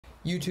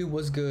YouTube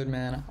was good,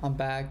 man. I'm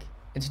back,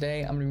 and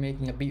today I'm gonna be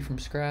making a beat from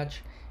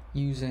scratch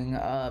using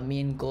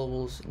me and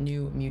Global's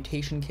new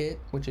mutation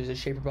kit, which is a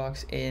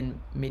Shaperbox and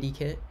MIDI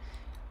kit.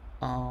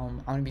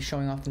 I'm gonna be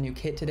showing off the new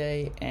kit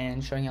today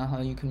and showing you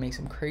how you can make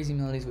some crazy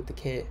melodies with the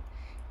kit.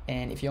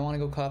 And if you want to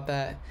go cop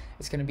that,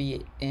 it's gonna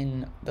be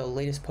in the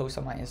latest post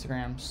on my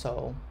Instagram.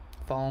 So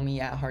follow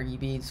me at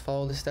hargybeats,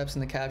 follow the steps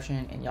in the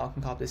caption, and y'all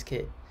can cop this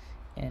kit.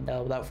 And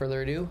without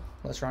further ado,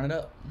 let's run it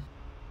up.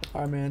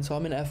 Alright, man, so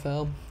I'm in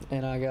FL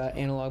and I got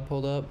analog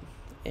pulled up,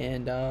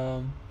 and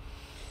I'm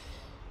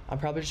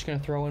probably just gonna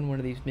throw in one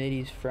of these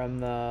midis from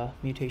the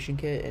mutation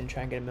kit and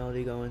try and get a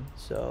melody going.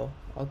 So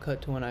I'll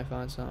cut to when I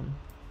find some.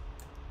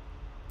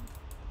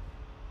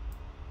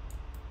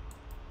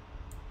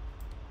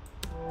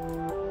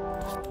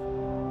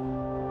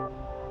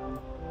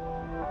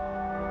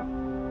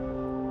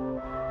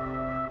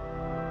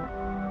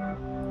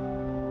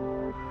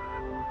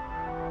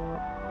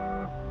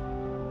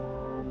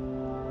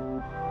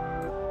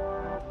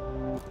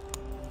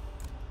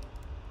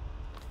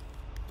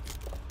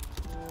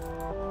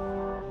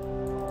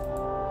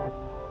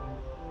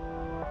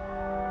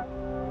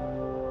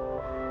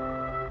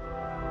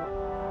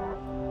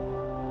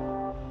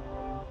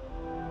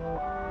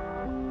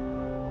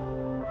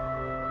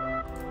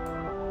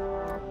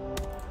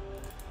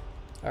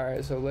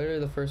 Alright, so literally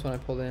the first one I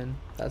pulled in,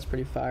 that's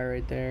pretty fire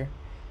right there.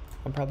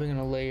 I'm probably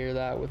gonna layer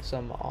that with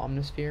some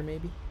Omnisphere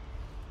maybe.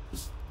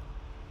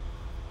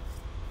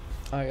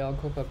 Alright, y'all,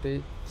 quick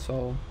update.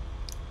 So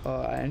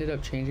I ended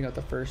up changing out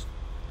the first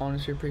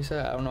Omnisphere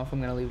preset. I don't know if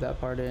I'm gonna leave that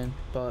part in,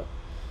 but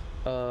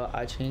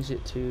I changed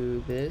it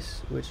to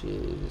this, which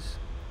is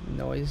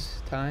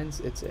Noise Tines.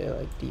 It's a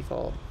like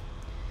default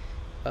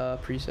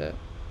preset,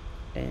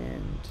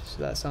 and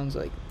so that sounds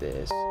like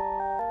this.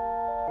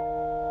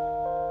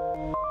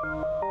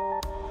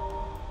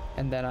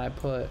 And then I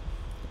put a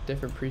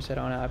different preset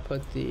on it. I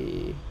put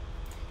the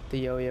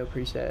yo-yo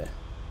preset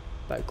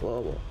by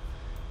Global,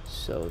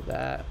 so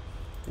that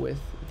with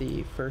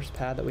the first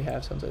pad that we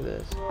have sounds like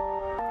this.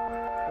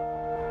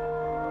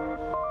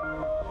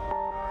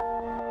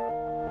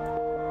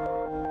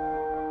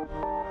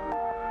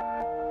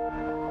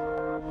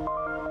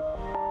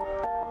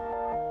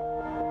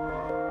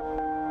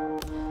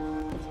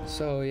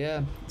 So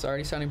yeah, it's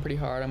already sounding pretty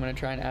hard. I'm gonna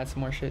try and add some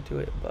more shit to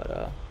it,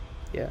 but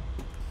yeah.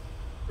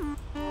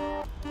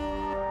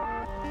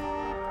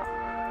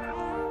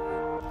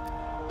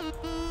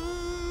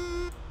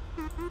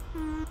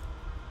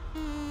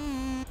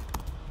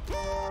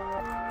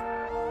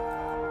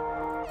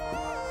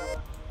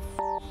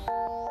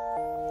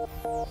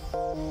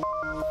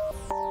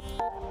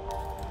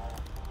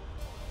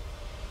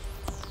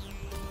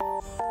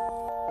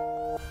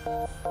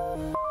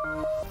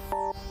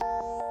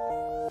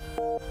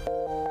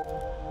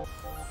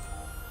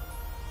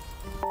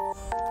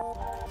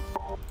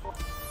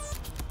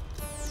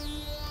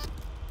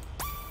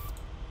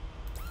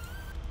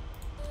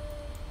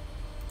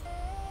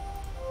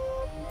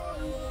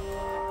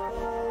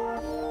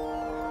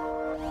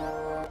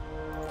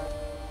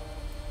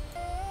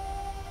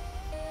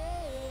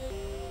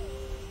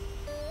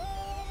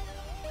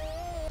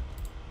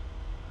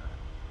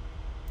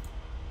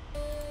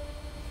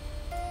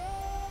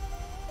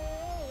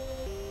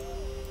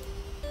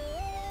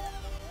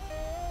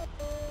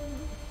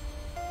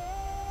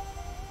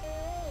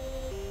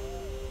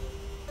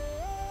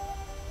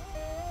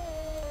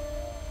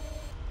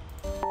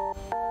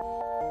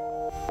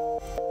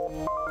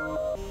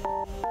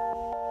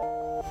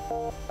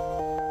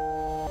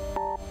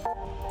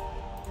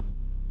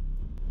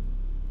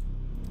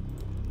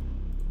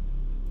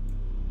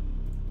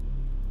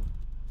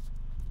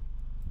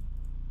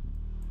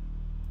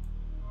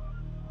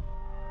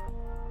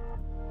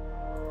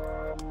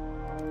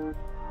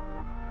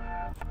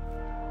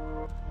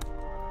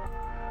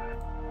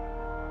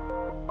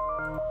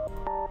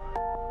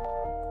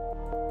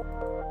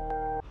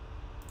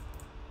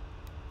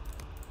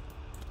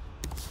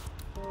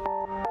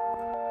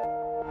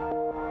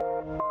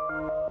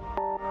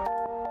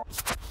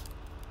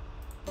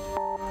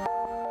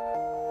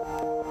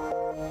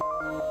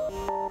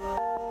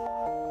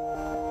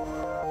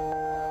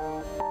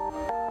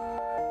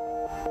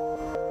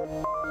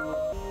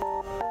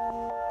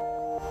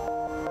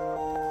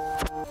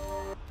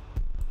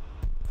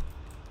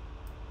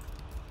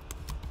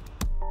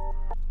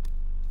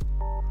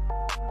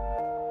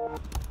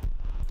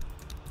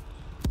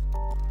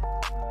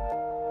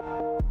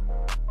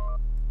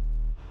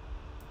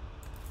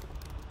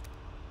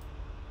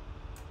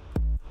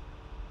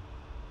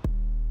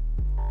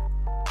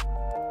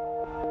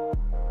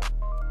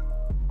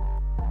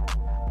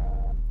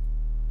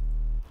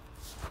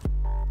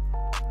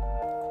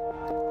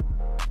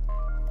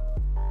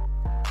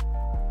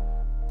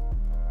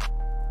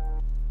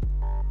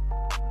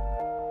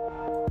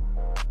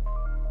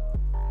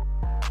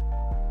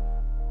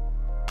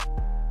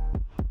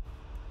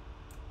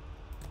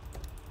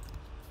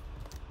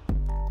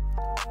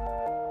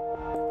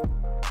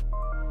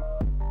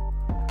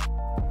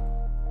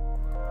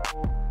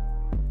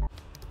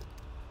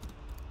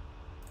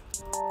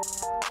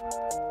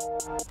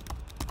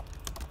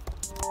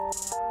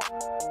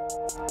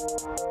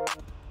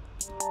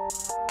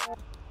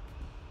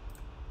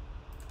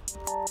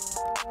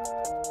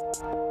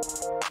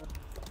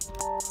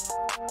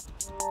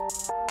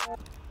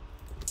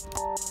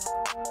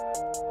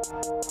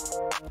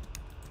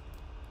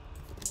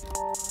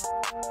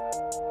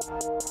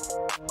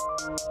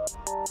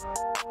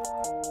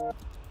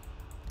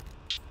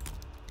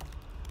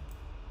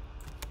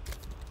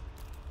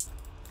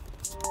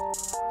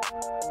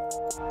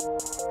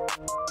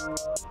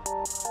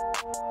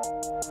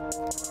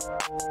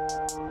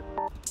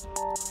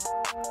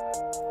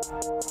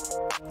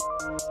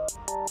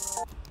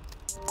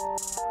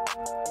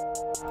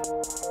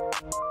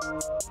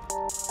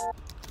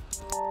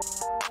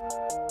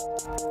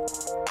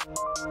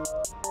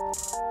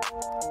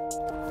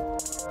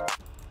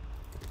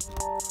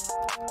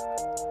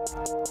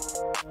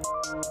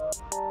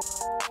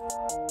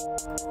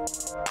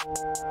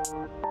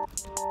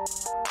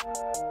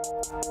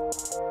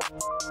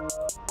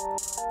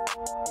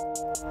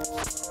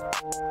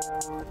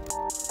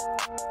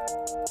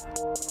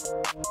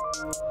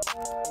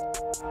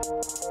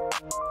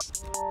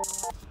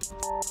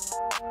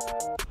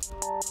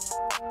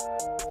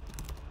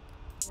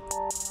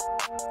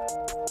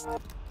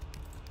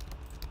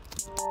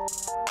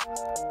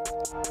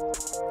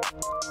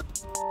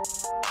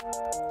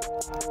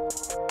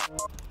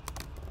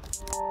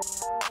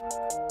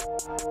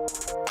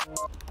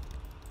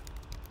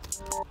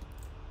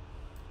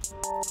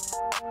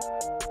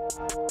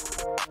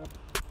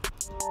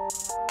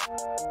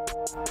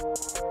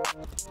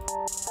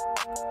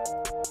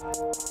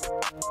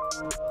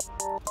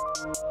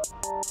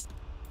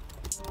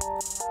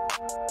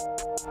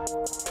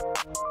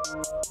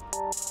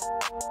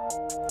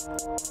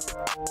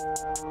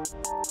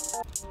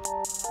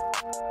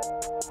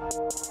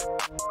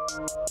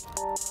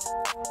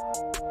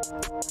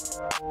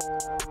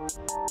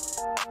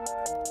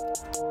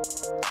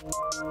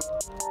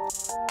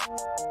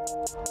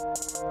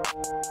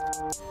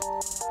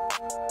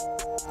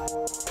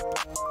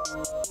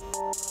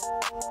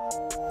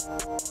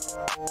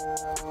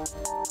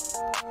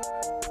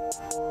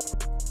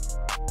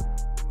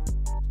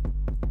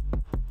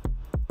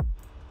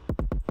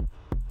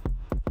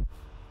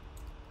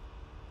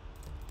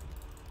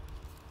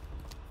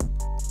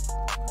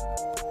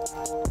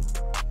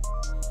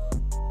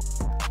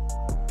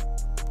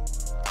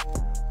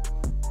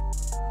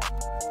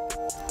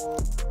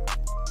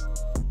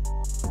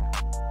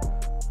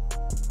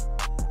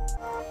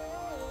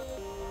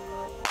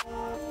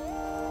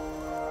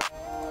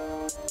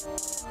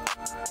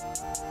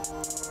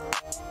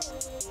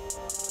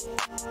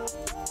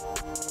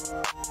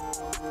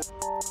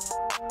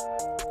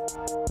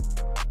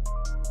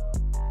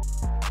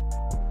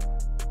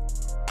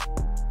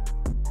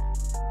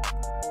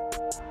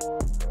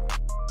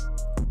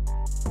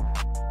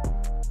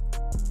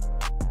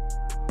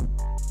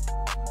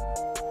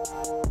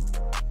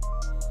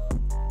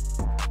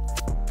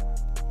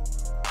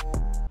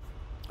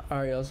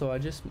 Alright, y'all, so I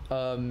just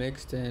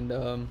mixed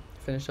and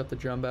finished up the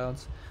drum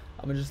bounce.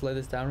 I'm gonna just lay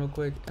this down real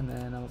quick and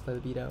then I'm gonna play the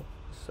beat out.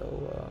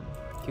 So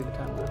cue the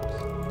time lapse.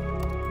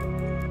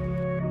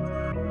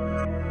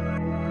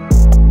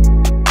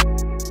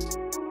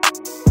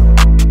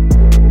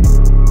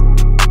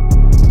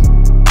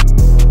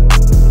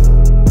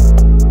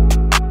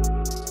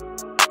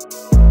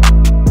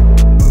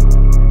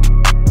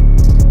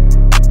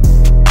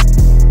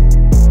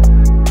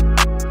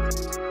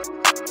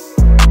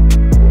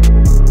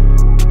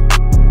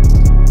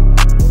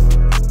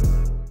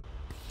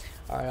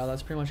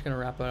 That's pretty much gonna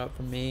wrap it up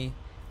for me.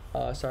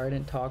 Sorry I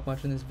didn't talk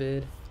much in this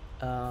vid.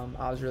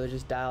 I was really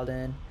just dialed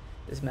in.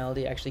 This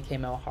melody actually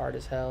came out hard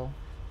as hell.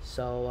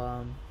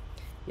 So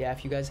yeah,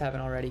 if you guys haven't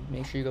already,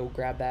 make sure you go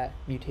grab that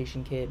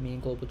mutation kit me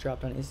and Global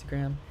dropped on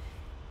Instagram.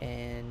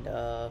 And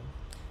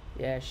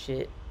yeah,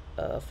 shit,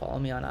 follow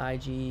me on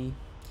IG,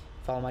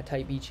 follow my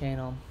Type Beat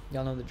channel,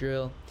 y'all know the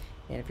drill.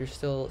 And if you're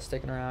still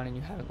sticking around and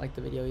you haven't liked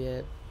the video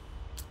yet,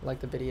 like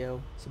the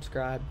video,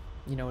 subscribe,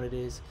 you know what it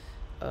is.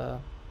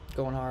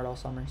 Going hard all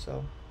summer.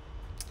 So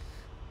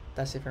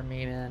that's it for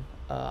me, man.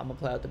 I'm gonna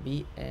play out the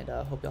beat and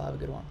hope y'all have a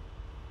good one.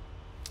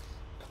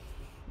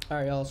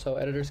 Alright, y'all, so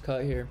editor's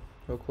cut here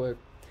real quick.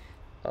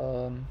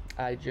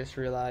 I just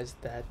realized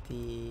that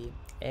the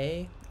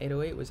A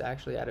 808 was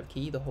actually out of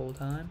key the whole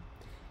time,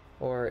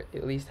 or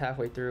at least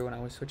halfway through when I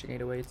was switching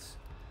 808s.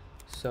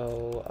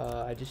 So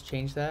I just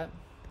changed that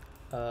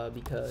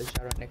because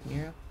shout out Nick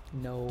Mira,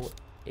 no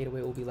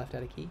 808 will be left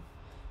out of key.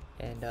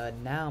 And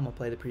now I'm gonna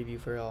play the preview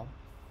for y'all.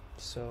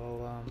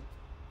 So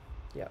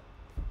yeah.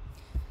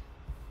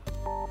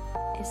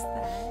 Is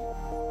that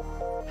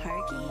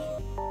Hargy?